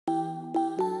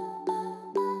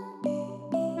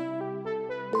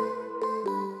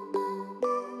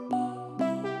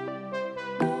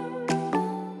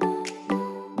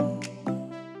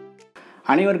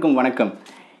அனைவருக்கும் வணக்கம்.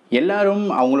 எல்லாரும்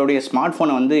அவங்களுடைய ஸ்மார்ட்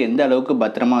ஃபோனை வந்து எந்த அளவுக்கு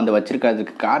பத்திரமா வந்து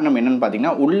வச்சிருக்கிறதுக்கு காரணம் என்னன்னு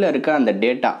பார்த்தீங்கன்னா, உள்ளே இருக்க அந்த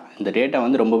டேட்டா. இந்த டேட்டா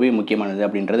வந்து ரொம்பவே முக்கியமானது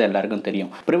அப்படின்றது எல்லாருக்கும்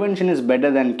தெரியும். Prevention is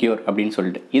better than cure அப்படின்னு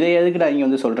சொல்லிட்டு. இதை எதுக்குடா இங்கே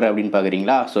வந்து சொல்கிறேன் அப்படின்னு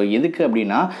பார்க்குறீங்களா? ஸோ எதுக்கு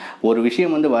அப்படின்னா, ஒரு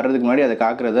விஷயம் வந்து வர்றதுக்கு முன்னாடி அதை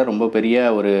காக்கிறத ரொம்ப பெரிய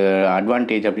ஒரு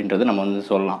அட்வான்டேஜ் அப்படின்றது நம்ம வந்து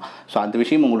சொல்லலாம். ஸோ அந்த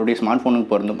விஷயம் உங்களுடைய ஸ்மார்ட் ஃபோனுக்கு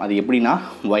பொருந்தும். அது எப்படின்னா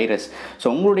வைரஸ். ஸோ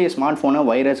உங்களுடைய ஸ்மார்ட் ஃபோனை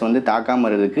வைரஸ் வந்து தாக்காமல்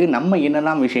இருக்கிறதுக்கு நம்ம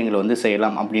என்னெல்லாம் விஷயங்களை வந்து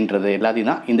செய்யலாம் அப்படின்றது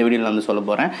எல்லாத்தையும் தான் இந்த வீடியோவில் வந்து சொல்ல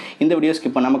போகிறேன். இந்த வீடியோ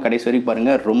ஸ்கிப் பண்ணாமல் கடைசி வரைக்கும்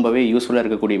பாருங்கள். ரொம்பவே யூஸ்ஃபுல்லாக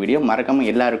இருக்கக்கூடிய வீடியோ. மறக்காமல்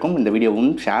எல்லாருக்கும் இந்த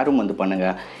வீடியோவும் ஷேரும் வந்து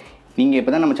பண்ணுங்கள். நீங்கள்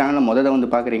இப்போ தான் நம்ம சேனலில் முதல்ல வந்து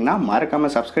பார்க்குறீங்கன்னா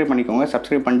மறக்காமல் சப்ஸ்கிரைப் பண்ணிக்கோங்க.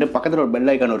 சப்ஸ்கிரைப் பண்ணிட்டு பக்கத்தில் ஒரு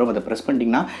பெல் ஐக்கான் வரும், அதை ப்ரெஸ்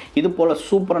பண்ணிட்டீங்கன்னா இது போல்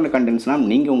சூப்பரான கண்டென்ட்ஸ்லாம்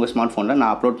நீங்கள் உங்கள் ஸ்மார்ட் ஃபோனில்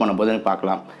நான் அப்லோட் பண்ணும்போது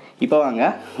பார்க்கலாம். இப்போ வாங்க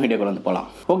வீடியோக்குள்ள வந்து போகலாம்.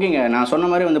 ஓகேங்க, நான் சொன்ன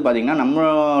மாதிரி வந்து பார்த்திங்கன்னா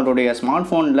நம்மளுடைய ஸ்மார்ட்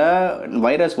ஃபோனில்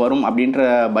வைரஸ் வரும் அப்படின்ற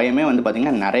பயமே வந்து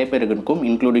பார்த்திங்கன்னா நிறைய பேருக்கு இருக்கும்,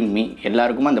 இன்க்ளூடிங் மீ.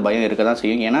 எல்லாருக்கும் அந்த பயம் இருக்க தான்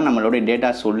செய்யும். ஏன்னா நம்மளுடைய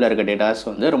டேட்டாஸ் உள்ளே இருக்க டேட்டாஸ்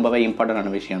வந்து ரொம்பவே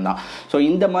இம்பார்ட்டண்டான விஷயம் தான். ஸோ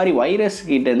இந்த மாதிரி வைரஸ்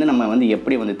கிட்டேருந்து நம்ம வந்து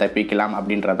எப்படி வந்து தப்பிக்கலாம்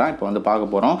அப்படின்றதான் இப்போ வந்து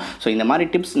பார்க்க போகிறோம். ஸோ இந்த மாதிரி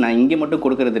டிப்ஸ் நான் இங்கே மட்டும்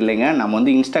கொடுக்குறது இல்லைங்க. நம்ம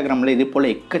வந்து இன்ஸ்டாகிராமில் இது போல்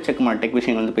எக்கச்சக்கமான டெக்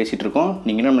விஷயங்கள் வந்து பேசிகிட்டு இருக்கோம்.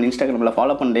 நீங்கள் நம்ம இன்ஸ்டாகிராமில்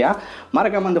ஃபாலோ பண்ணலையா?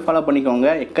 மறக்காமல் வந்து ஃபாலோ பண்ணிக்கோங்க.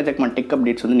 எக்கச்சக்கமான டெக்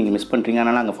அப்டேட்ஸ் வந்து நீங்கள் மிஸ் பண்ணுறீங்க.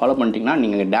 அதனால் அங்கே ஃபாலோ பண்ணிட்டீங்கன்னா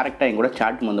நீங்கள் டேரெக்டாக என் கூட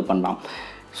சாட் வந்து பண்ணலாம்.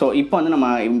 ஸோ இப்போ வந்து நம்ம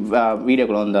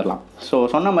வீடியோக்குள்ளே வந்துடலாம். ஸோ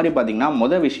சொன்ன மாதிரி பார்த்திங்கன்னா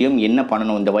மொதல் விஷயம் என்ன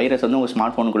பண்ணணும், இந்த வைரஸ் வந்து உங்கள்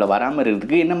ஸ்மார்ட் ஃபோனுக்குள்ளே வராமல்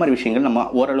இருக்கிறதுக்கு என்ன மாதிரி விஷயங்கள் நம்ம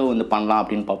ஓரளவு வந்து பண்ணலாம்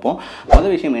அப்படின்னு பார்ப்போம்.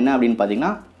 மொதல் விஷயம் என்ன அப்படின்னு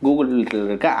பார்த்திங்கன்னா, கூகுளில்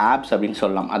இருக்க ஆப்ஸ் அப்படின்னு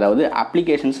சொல்லலாம். அதாவது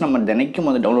அப்ளிகேஷன்ஸ் நம்ம தினைக்கும்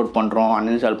வந்து டவுன்லோட் பண்ணுறோம்,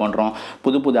 அன்இன்ஸ்டால் பண்ணுறோம்,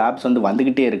 புது ஆப்ஸ் வந்து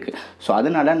வந்துக்கிட்டே இருக்குது. ஸோ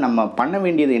அதனால் நம்ம பண்ண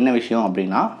வேண்டியது என்ன விஷயம்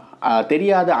அப்படின்னா,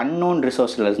 தெரியாத அன்னோன்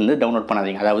ரிசோர்ஸ்லேருந்து டவுன்லோட்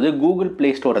பண்ணாதீங்க. அதாவது கூகுள் ப்ளே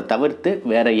ஸ்டோரை தவிர்த்து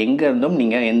வேறு எங்கே இருந்தும்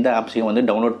நீங்கள் எந்த ஆப்ஸையும் வந்து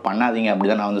டவுன்லோட் பண்ணாதீங்க அப்படி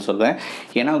தான் நான் வந்து சொல்வேன்.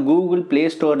 ஏன்னா கூகுள் ப்ளே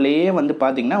ஸ்டோர்லேயே வந்து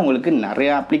பார்த்திங்கன்னா உங்களுக்கு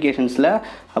நிறையா அப்ளிகேஷன்ஸில்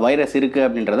வைரஸ் இருக்குது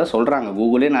அப்படின்றத சொல்கிறாங்க.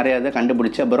 கூகுளே நிறையா இதை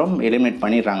கண்டுபிடிச்சி அப்புறம் எலிமினேட்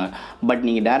பண்ணிடுறாங்க. பட்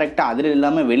நீங்கள் டேரெக்டாக அதில்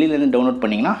இல்லாமல் வெளியிலேருந்து டவுன்லோட்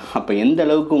பண்ணிங்கன்னா அப்போ எந்த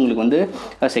அளவுக்கு உங்களுக்கு வந்து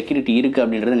செக்யூரிட்டி இருக்குது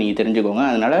அப்படின்றத நீங்கள் தெரிஞ்சுக்கோங்க.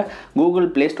 அதனால் கூகுள்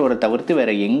ப்ளே ஸ்டோரை தவிர்த்து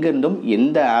வேறு எங்கேருந்தும்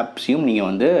எந்த ஆப்ஸையும் நீங்கள்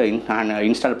வந்து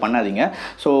இன்ஸ்டால் பண்ணாதீங்க.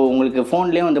 ஸோ உங்களுக்கு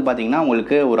ஃபோன்லேயே வந்து பார்த்திங்கன்னா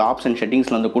உங்களுக்கு ஒரு ஆப்ஷன்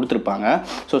செட்டிங்ஸில் வந்து கொடுத்துருப்பாங்க.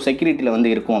 ஸோ செக்யூரிட்டியில் வந்து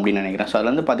இருக்கும் அப்படின்னு நினைக்கிறேன். ஸோ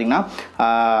அதில் வந்து பார்த்திங்கன்னா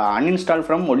uninstall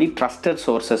from only trusted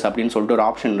sources அப்படின்னு சொல்லிட்டு ஒரு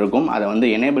ஆப்ஷன் இருக்கும். அதை வந்து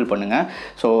எனேபிள் பண்ணுங்கள்.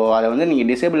 ஸோ அதை வந்து நீங்கள்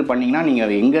டிசேபிள் பண்ணிங்கன்னா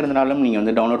நீங்கள் எங்கே இருந்தாலும் நீங்கள்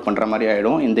வந்து டவுன்லோட் பண்ணுற மாதிரி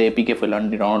ஆகிடும். இந்த ஏபிகே ஃபைல்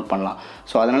வந்து டவுன்லோட் பண்ணலாம்.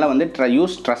 ஸோ அதனால் வந்து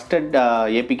யூஸ் ட்ரஸ்டட்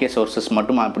ஏபிகே சோர்சஸ்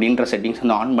மட்டும் அப்படின்ற செட்டிங்ஸ்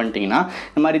வந்து ஆன் பண்ணிட்டீங்கன்னா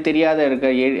இந்த மாதிரி தெரியாத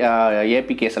இருக்க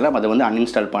ஏபிகேஸ் எல்லாம் அதை வந்து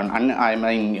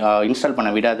இன்ஸ்டால்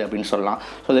பண்ண விடாது அப்படின்னு சொல்லலாம்.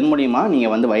 ஸோ இதன் மூலிமா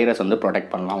நீங்கள் வந்து வைரஸ் வந்து ப்ரொடெக்ட்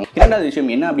பண்ணலாம். இரண்டாவது விஷயம்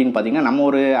என்ன அப்படின்னு பார்த்தீங்கன்னா, நம்ம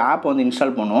ஒரு ஆப் வந்து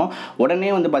இன்ஸ்டால் பண்ணுவோம். உடனே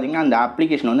வந்து பார்த்திங்கன்னா அந்த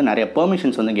அப்ளிகேஷன் வந்து நிறைய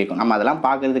பெர்மிஷன்ஸ் வந்து கேட்கும். நம்ம அதெல்லாம்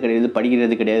பார்க்குறது கிடையாது,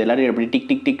 படிக்கிறது கிடையாது. எல்லாரும் எப்படி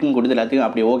டிக்னு கொடுத்து எல்லாத்தையும்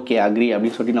அப்படி ஓகே அக்ரி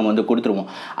அப்படின்னு சொல்லி நம்ம வந்து கொடுத்துருவோம்.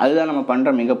 அதுதான் நம்ம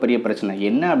பண்ணுற மிகப்பெரிய பிரச்சனை.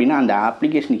 என்ன அப்படின்னா, அந்த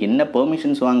அப்ளிகேஷனுக்கு என்ன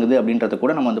பெர்மிஷன்ஸ் வாங்குது அப்படின்றத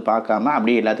கூட நம்ம வந்து பார்க்காம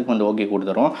அப்படியே எல்லாத்துக்கும் வந்து ஓகே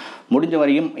கொடுத்துறோம். முடிஞ்ச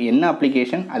வரையும் என்ன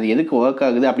அப்ளிகேஷன், அது எதுக்கு ஒர்க்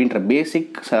ஆகுது அப்படின்ற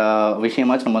பேசிக்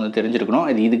விஷயமாச்சும் நம்ம வந்து தெரிஞ்சிருக்கணும்.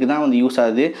 இதுக்கு தான் வந்து யூஸ்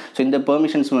ஆகுது. ஸோ இந்த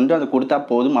பெர்மிஷன்ஸ் வந்து அது கொடுத்தா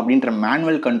போதும் அப்படின்ற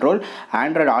மேனுவல் கண்ட்ரோல்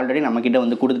ஆண்ட்ராய்டு ஆல்ரெடி நம்மக்கிட்ட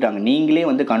வந்து கொடுத்துட்டாங்க. நீங்களே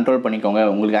வந்து கண்ட்ரோல் பண்ணிக்கோங்க.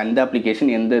 உங்களுக்கு அந்த அப்ளிகேஷன்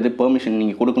எந்த இது பெர்மிஷன்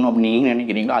நீங்கள் கொடுக்கணும் அப்படின்னு நீங்கள்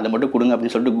நினைக்கிறீங்களோ அதை மட்டும் கொடுங்க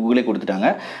அப்படின்னு சொல்லிட்டு கூகுளே கொடுத்துட்டாங்க.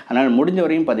 அதனால் முடிஞ்ச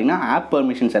வரையும் பார்த்தீங்கன்னா ஆப்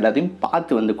பெர்மிஷன்ஸ் எல்லாத்தையும்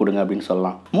பார்த்து வந்து கொடுங்க அப்படின்னு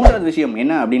சொல்லலாம். மூன்றாவது விஷயம்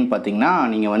என்ன அப்படின்னு பார்த்தீங்கன்னா,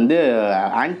 நீங்கள் வந்து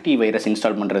ஆன்டி வைரஸ்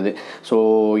இன்ஸ்டால் பண்ணுறது. ஸோ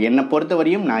என்னை பொறுத்த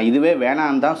வரையும் நான் இதுவே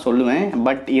வேணான்னு தான் சொல்லுவேன்.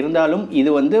 பட் இருந்தாலும் இது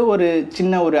வந்து ஒரு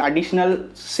சின்ன ஒரு அடிஷ்னல்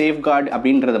சேஃப்கார்டு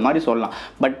அப்படின்றத மாதிரி சொல்லலாம்.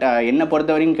 பட் என்னை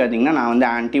பொறுத்த வரைக்கும் பார்த்தீங்கன்னா நான் வந்து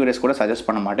ஆன்டி வைரஸ் கூட சஜஸ்ட்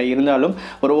பண்ண மாட்டேன். இருந்தாலும்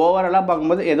ஒரு ஓவராலாக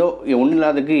பார்க்கும்போது ஏதோ ஒன்றும்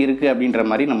இல்லாததுக்கு இருக்குது அப்படின்ற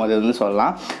மாதிரி நம்ம அதை வந்து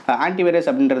சொல்லலாம். ஆன்டி வைரஸ்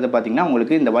அப்படின்றது பார்த்திங்கன்னா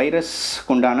உங்களுக்கு இந்த வைரஸ்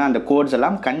உண்டான அந்த கோட்ஸ்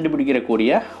எல்லாம்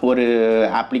கண்டுபிடிக்கக்கூடிய ஒரு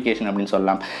அப்ளிகேஷன் அப்படின்னு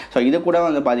சொல்லலாம். ஸோ இது கூட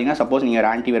வந்து பார்த்திங்கன்னா சப்போஸ் நீங்கள்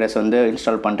ஆன்டி வைரஸ் வந்து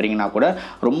இன்ஸ்டால் பண்ணுறீங்கன்னா கூட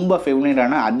ரொம்ப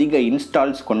ஃபெமிலியரான அதிக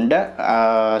இன்ஸ்டால்ஸ் கொண்ட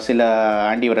சில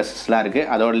ஆன்டி வைரஸஸ்லாம் இருக்குது.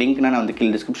 அதோட லிங்க் நான் வந்து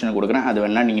கீழே டிஸ்கிரிப்ஷனில் கொடுக்குறேன். அது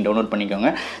வேணால் நீங்கள் டவுன்லோட் பண்ணிக்கோங்க.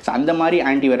 ஸோ அந்த மாதிரி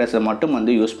ஆன்டி வைரஸை மட்டும்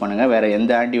வந்து யூஸ் பண்ணுங்கள். வேறு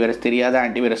எந்த ஆன்டி வைரஸ் தெரியாத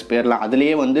ஆன்டி வைரஸ் பேர்லாம்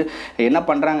அதுலேயே வந்து என்ன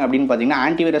பண்ணுறாங்க அப்படின்னு பார்த்தீங்கன்னா,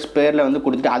 ஆன்டி வைரஸ் பேரில் வந்து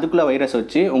கொடுத்துட்டு அதுக்குள்ளே வைரஸ்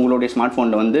வச்சு உங்களுடைய ஸ்மார்ட்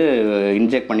ஃபோனில் வந்து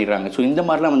இன்ஜெக்ட் பண்ணிடுறாங்க. ஸோ இந்த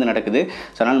மாதிரிலாம் வந்து நடக்குது.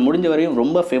 ஸோ அதனால் முடிஞ்ச வரையும்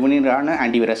ரொம்ப ஃபெமிலியரான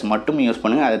ஆன்டி வைரஸ் மட்டும் யூஸ்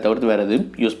பண்ணுங்கள். அதை தவிர்த்து வேறு எதுவும்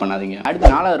யூஸ் பண்ணாதீங்க.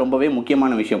 அடுத்த நாளாக ரொம்பவே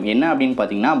முக்கியமான விஷயம் என்ன அப்படின்னு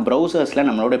பார்த்தீங்கன்னா, ப்ரௌசர்ஸில்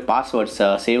நம்மளோட பாஸ்வேர்ட்ஸ்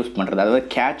சேவ்ஸ் பண்ணுறது, அதாவது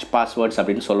கேட்ச் பாஸ்வேர்ட்ஸ்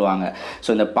அப்படின்னு சொல்லுவாங்க. ஸோ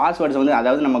இந்த பாஸ்வேர்ட்ஸ் வந்து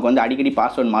அதாவது நமக்கு வந்து அடிக்கடி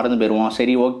பாஸ்வேர்டு மறந்து போயிடுவோம்.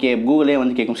 சரி ஓகே கூகுளே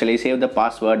வந்து கேட்கும், சரி save the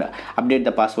password, update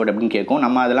the password அப்படின்னு கேட்கும்.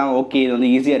 நம்ம அதெல்லாம் ஓகே இது வந்து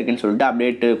ஈஸியாக இருக்குன்னு சொல்லிட்டு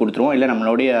அப்டேட் கொடுத்துருவோம். இல்லை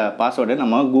நம்மளுடைய பாஸ்வேர்டு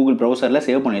நம்ம கூகுள் ப்ரௌசரில் ப்ரௌசரில்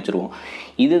சேவ் பண்ணி வச்சுருவோம்.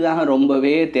 இதுதான்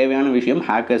ரொம்பவே தேவையான விஷயம்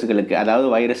ஹேக்கர்ஸ்களுக்கு, அதாவது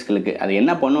வைரஸ்களுக்கு. அது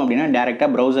என்ன பண்ணும் அப்படின்னா, டேரெக்டாக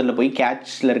ப்ரௌசரில் போய்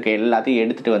கேட்சில் இருக்க எல்லாத்தையும்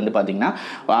எடுத்துகிட்டு வந்து பார்த்திங்கன்னா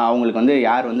அவங்களுக்கு வந்து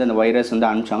யார் வந்து அந்த வைரஸ் வந்து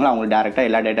அனுப்பிச்சாங்களோ அவங்களுக்கு டேரெக்டாக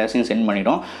எல்லா டேட்டாஸையும் சென்ட்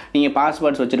பண்ணிடும். நீங்கள்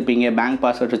பாஸ்வேர்ட்ஸ் வச்சுருப்பீங்க, பேங்க்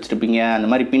பாஸ்வேர்ட்ஸ் வச்சுருப்பீங்க, அந்த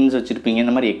மாதிரி பின்ஸ் வச்சுருப்பீங்க,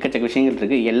 இந்த மாதிரி எக்கச்சக்க விஷயங்கள்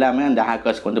இருக்குது. எல்லாமே அந்த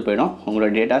ஹேக்கர்ஸ்க்கு வந்து போயிடும்.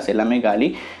 உங்களோட டேட்டாஸ் எல்லாமே காலி.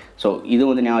 ஸோ இது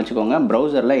வந்து ஞாபகம் வச்சுக்கோங்க,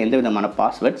 ப்ரௌசரில் எந்த விதமான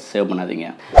பாஸ்வேர்ட் சேவ் பண்ணாதீங்க.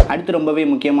 அடுத்து ரொம்பவே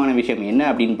முக்கியமான விஷயம் என்ன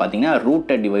அப்படின்னு பார்த்தீங்கன்னா,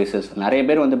 ரூட்டட் டிவைசஸ். நிறைய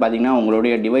பேர் வந்து பார்த்தீங்கன்னா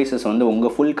உங்களுடைய டிவைசஸ் வந்து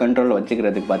உங்கள் ஃபுல் கண்ட்ரோலில்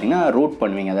வச்சுக்கிறதுக்கு பார்த்தீங்கன்னா ரூட்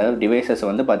பண்ணுவீங்க. அதாவது டிவைசஸ்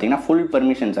வந்து பார்த்தீங்கன்னா ஃபுல்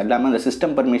பர்மிஷன்ஸ் எல்லாமே அந்த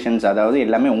சிஸ்டம் பர்மிஷன்ஸ், அதாவது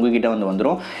எல்லாமே உங்ககிட்ட வந்து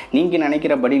வந்துடும். நீங்கள்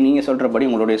நினைக்கிறபடி, நீங்கள் சொல்கிறபடி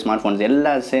உங்களுடைய ஸ்மார்ட் ஃபோன்ஸ்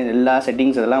எல்லா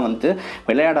செட்டிங்ஸ் இதெல்லாம் வந்து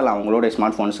விளையாடலாம் உங்களுடைய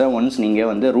ஸ்மார்ட் ஃபோன்ஸை ஒன்ஸ்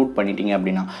நீங்கள் வந்து ரூட் பண்ணிட்டீங்க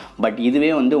அப்படின்னா. பட்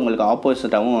இதுவே வந்து உங்களுக்கு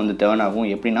ஆப்போசிட்டாகவும் வந்து டேர்ன் ஆகும்.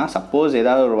 எப்படின்னா, சப்போஸ்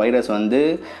ஏதாவது ஒரு வைரஸ் வந்து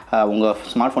உங்கள்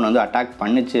ஸ்மார்ட் ஃபோன் வந்து அட்டாக்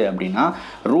பண்ணிச்சு அப்படின்னா,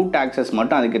 ரூட் ஆக்சஸ்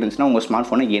மட்டும் அதுக்கு இருந்துச்சுன்னா உங்கள் ஸ்மார்ட்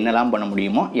ஃபோனை என்னெல்லாம் பண்ண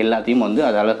முடியுமோ எல்லாத்தையும் வந்து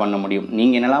அதால் பண்ண முடியும்.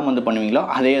 நீங்கள் என்னெல்லாம் வந்து பண்ணுவீங்களோ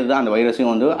அதே தான் அந்த வைரஸையும்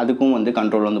வந்து அதுக்கும் வந்து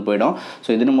கண்ட்ரோல் வந்து போயிடும். ஸோ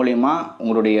இதன் மூலிமா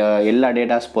உங்களுடைய எல்லா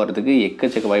டேட்டாஸ் போகிறதுக்கு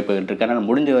எக்கச்சக்க வாய்ப்புகள் இருக்குது. அதனால்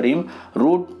முடிஞ்ச வரையும்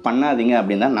ரூட் பண்ணாதீங்க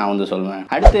அப்படின்னு தான் நான் வந்து சொல்லுவேன்.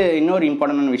 அடுத்து இன்னொரு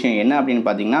இம்பார்ட்டண்டான விஷயம் என்ன அப்படின்னு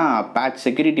பார்த்தீங்கன்னா,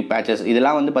 செக்யூரிட்டி பேட்சஸ்.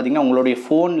 இதெல்லாம் வந்து பார்த்தீங்கன்னா உங்களுடைய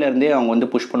ஃபோன்லேருந்தே அவங்க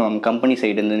வந்து புஷ் பண்ணுவாங்க. கம்பெனி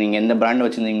சைடுலேருந்து நீங்கள் எந்த பிராண்ட்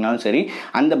வச்சுருந்தீங்கனாலும் சரி,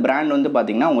 அந்த பிராண்ட் வந்து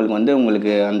பார்த்தீங்கன்னா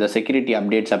உங்களுக்கு அந்த செக்யூரிட்டி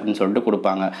அப்டேட்ஸ் அப்படின்னு சொல்லிட்டு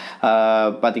கொடுப்பாங்க.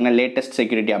 பார்த்தீங்கன்னா லேட்டஸ்ட்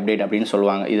செக்யூரிட்டி அப்டேட் அப்படின்னு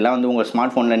சொல்லுவாங்க. இதெல்லாம் வந்து உங்கள்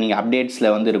ஸ்மார்ட் ஃபோனில் நீங்கள் அப்டேட்ஸில்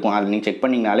வந்து இருக்கும். அதை நீங்கள் செக்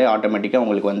பண்ணிங்கனாலே ஆட்டோமேட்டிக்காக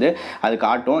உங்களுக்கு வந்து அது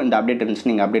காட்டும். இந்த அப்டேட் இருந்துச்சு,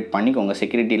 நீங்கள் அப்டேட் பண்ணிக்கோங்க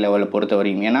செக்யூரிட்டி லெவலில் பொறுத்த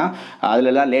வரையும். ஏன்னா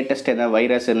அதிலலாம் லேட்டஸ்ட் எதாவது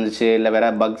வைரஸ் இருந்துச்சு, இல்லை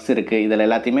வேறு பக்ஸ் இருக்குது, இதில்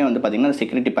எல்லாத்தையுமே வந்து பார்த்திங்கன்னா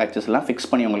செக்யூரிட்டி பேட்சஸ்லாம் ஃபிக்ஸ்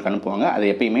பண்ணி உங்களுக்கு அனுப்புவாங்க. அதை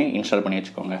எப்பயுமே இன்ஸ்டால் பண்ணி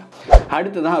வச்சுக்கோங்க.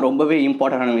 அடுத்து தான் ரொம்பவே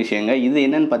இம்பார்ட்டண்டான விஷயங்க. இது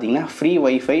என்னென்னு பார்த்தீங்கன்னா, ஃப்ரீ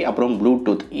வைஃபை அப்புறம்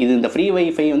ப்ளூடூத். இந்த ஃப்ரீ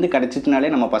வைஃபை வந்து கிடச்சிச்சினாலே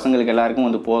நம்ம பசங்களுக்கு எல்லாருக்கும்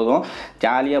வந்து போதும்,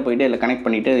 ஜாலியாக போய்ட்டு இதில் கனெக்ட்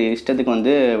பண்ணிவிட்டு இஷ்டத்துக்கு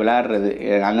வந்து விளையாடுறது,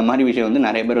 அந்த மாதிரி விஷயம் வந்து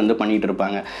நிறைய பேர் வந்து பண்ணிகிட்டு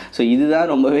இருப்பாங்க. ஸோ இதுதான்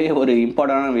ரொம்பவே ஒரு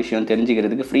இம்பார்ட்டண்டான விஷயம்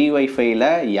தெரிஞ்சுக்கிறதுக்கு. ஃப்ரீ வைஃபையில்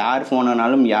யார்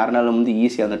ஃபோனானாலும் யாருனாலும் வந்து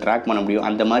ஈஸியாக வந்து ட்ராக் பண்ண முடியும்.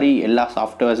 அந்த மாதிரி எல்லா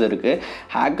சாஃப்ட்வேர்ஸும் இருக்குது.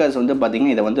 ஹேக்கர்ஸ் வந்து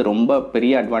பார்த்திங்கன்னா இதை வந்து ரொம்ப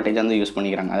பெரிய அட்வான்டேஜாக வந்து யூஸ்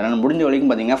பண்ணிக்கிறாங்க. அதனால் முடிஞ்ச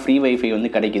வரைக்கும் பார்த்திங்கன்னா ஃப்ரீ வைஃபை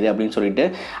வந்து கிடைக்குது அப்படின்னு சொல்லிட்டு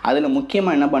அதில்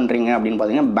முக்கியமாக என்ன பண்ணுறீங்க அப்படின்னு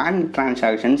பார்த்தீங்கன்னா, பேங்க்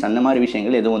ட்ரான்சாக்ஷன்ஸ் அந்த மாதிரி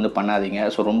விஷயங்கள் எதுவும் வந்து பண்ணாதீங்க.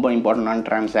 ஸோ ரொம்ப இம்பார்ட்டண்டான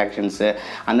ட்ரான்சாக்ஷன்ஸு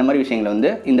அந்த மாதிரி விஷயங்களை வந்து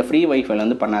இந்த ஃப்ரீ வைஃபைல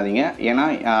வந்து பண்ணாதீங்க. ஏன்னா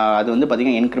அது வந்து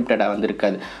பார்த்திங்கன்னா என்கிரிப்டடாக வந்து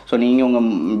இருக்காது. ஸோ நீங்கள் உங்கள்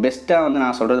பெஸ்ட்டாக வந்து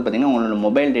நான் சொல்கிறது பார்த்திங்கன்னா உங்களோட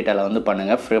மொபைல் டேட்டாவில் வந்து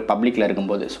பண்ணுங்கள் பப்ளிக்கில்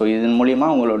இருக்கும்போது. ஸோ இதன் மூலிமா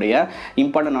உங்களுடைய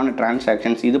இம்பார்ட்டண்டான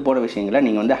ட்ரான்சாக்ஷன்ஸ் இது போன்ற விஷயங்களை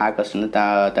நீங்கள் வந்து ஹேக்கர்ஸ் வந்து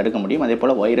தடுக்க முடியும். அதே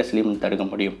போல் வைரஸ்லையும் தடுக்க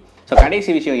முடியும். ஸோ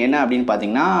கடைசி விஷயம் என்ன அப்படின்னு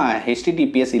பார்த்தீங்கன்னா,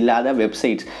 HTTPS இல்லாத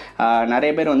வெப்சைட்ஸ்.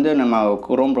 நிறைய பேர் வந்து நம்ம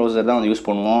குரோம் ப்ரௌசர் தான் வந்து யூஸ்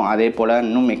பண்ணுவோம். அதே போல்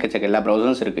இன்னும் எக்கச்சக்க எல்லா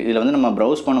ப்ரௌசர்ஸ் இருக்குது. இதில் வந்து நம்ம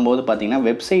ப்ரௌஸ் பண்ணும்போது பார்த்திங்கன்னா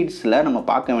வெப்சைட்ஸில் நம்ம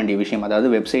பார்க்க வேண்டிய விஷயம், அதாவது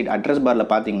வெப்சைட் அட்ரஸ் பாரில்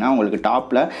பார்த்திங்கன்னா உங்களுக்கு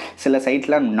டாப்பில் சில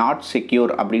சைட்டில் நாட்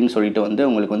செக்யூர் அப்படின்னு சொல்லிட்டு வந்து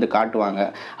உங்களுக்கு வந்து காட்டுவாங்க.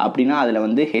 அப்படின்னா அதில்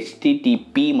வந்து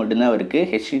HTTP மட்டும்தான் இருக்குது,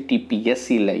 HTTPS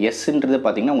இல்லை. எஸ்ன்றது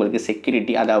பார்த்திங்கன்னா உங்களுக்கு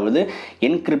செக்யூரிட்டி, அதாவது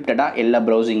என்கிரிப்டடாக எல்லா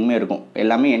ப்ரௌசிங்குமே இருக்கும்.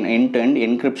 எல்லாமே எண்ட் டு எண்ட்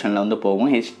என்கிரிப்ஷனில் வந்து போகும்.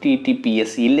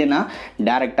 HTTPS இல்லைன்னா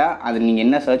டேரெக்டாக அது நீங்கள்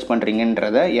என்ன சர்ச்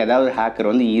பண்ணுறீங்கன்றதை ஏதாவது ஹேக்கர்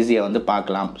வந்து ஈஸியாக வந்து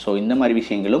பார்க்கலாம். ஸோ இந்த மாதிரி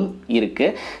விஷயங்களும்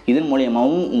இருக்குது. இதன்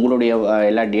மூலியமாகவும் உங்களுடைய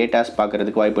எல்லா டேட்டாஸ்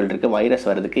பார்க்குறதுக்கு வாய்ப்புகள் இருக்குது, வைரஸ்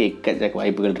வர்றதுக்கு எக்கச்சக்க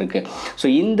வாய்ப்புகள் இருக்குது. ஸோ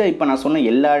இப்போ நான் சொன்ன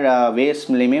எல்லா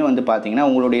வேஸ்ட்லேயுமே வந்து பார்த்தீங்கன்னா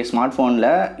உங்களுடைய ஸ்மார்ட் ஃபோனில்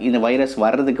இந்த வைரஸ்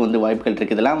வர்றதுக்கு வந்து வாய்ப்புகள்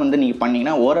இருக்குது. இதெல்லாம் வந்து நீங்கள்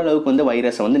பண்ணிங்கன்னா ஓரளவுக்கு வந்து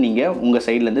வைரஸை வந்து நீங்கள் உங்கள்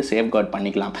சைட்லேருந்து சேஃப்கார்ட்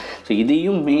பண்ணிக்கலாம். ஸோ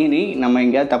இதையும் மீறி நம்ம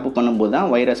எங்கேயாவது தப்பு பண்ணும்போது தான்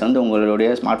வைரஸ் வந்து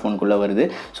உங்களுடைய ஸ்மார்ட் ஃபோனுக்குள்ளே வருது.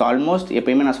 ஸோ ஆல்மோஸ்ட்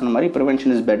எப்பயுமே நான் சொன்ன மாதிரி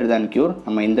prevention is better than cure.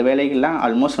 நம்ம இந்த வேலைகள்லாம்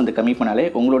ஆல்மோஸ்ட் வந்து கம்மி பண்ணாலே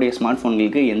உங்களுடைய ஸ்மார்ட்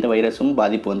ஃபோன்களுக்கு எந்த வைரஸும்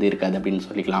பாதிப்பு வந்து இருக்காது அப்படின்னு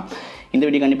சொல்லிக்கலாம். இந்த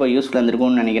வீடியோ கண்டிப்பாக யூஸ்ஃபுல்லாக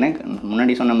இருந்திருக்கும்னு நினைக்கிறேன்.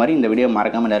 முன்னாடி சொன்ன மாதிரி இந்த வீடியோ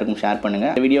மறக்காமல் எல்லாருக்கும் ஷேர்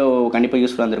பண்ணுங்கள். இந்த வீடியோ கண்டிப்பாக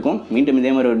யூஸ்ஃபுல்லாக இருந்திருக்கும். மீண்டும்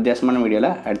இதே மாதிரி ஒரு வித்தியாசமான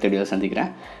வீடியோவில் அடுத்த வீடியோவில்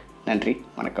சந்திக்கிறேன். நன்றி,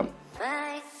 வணக்கம்.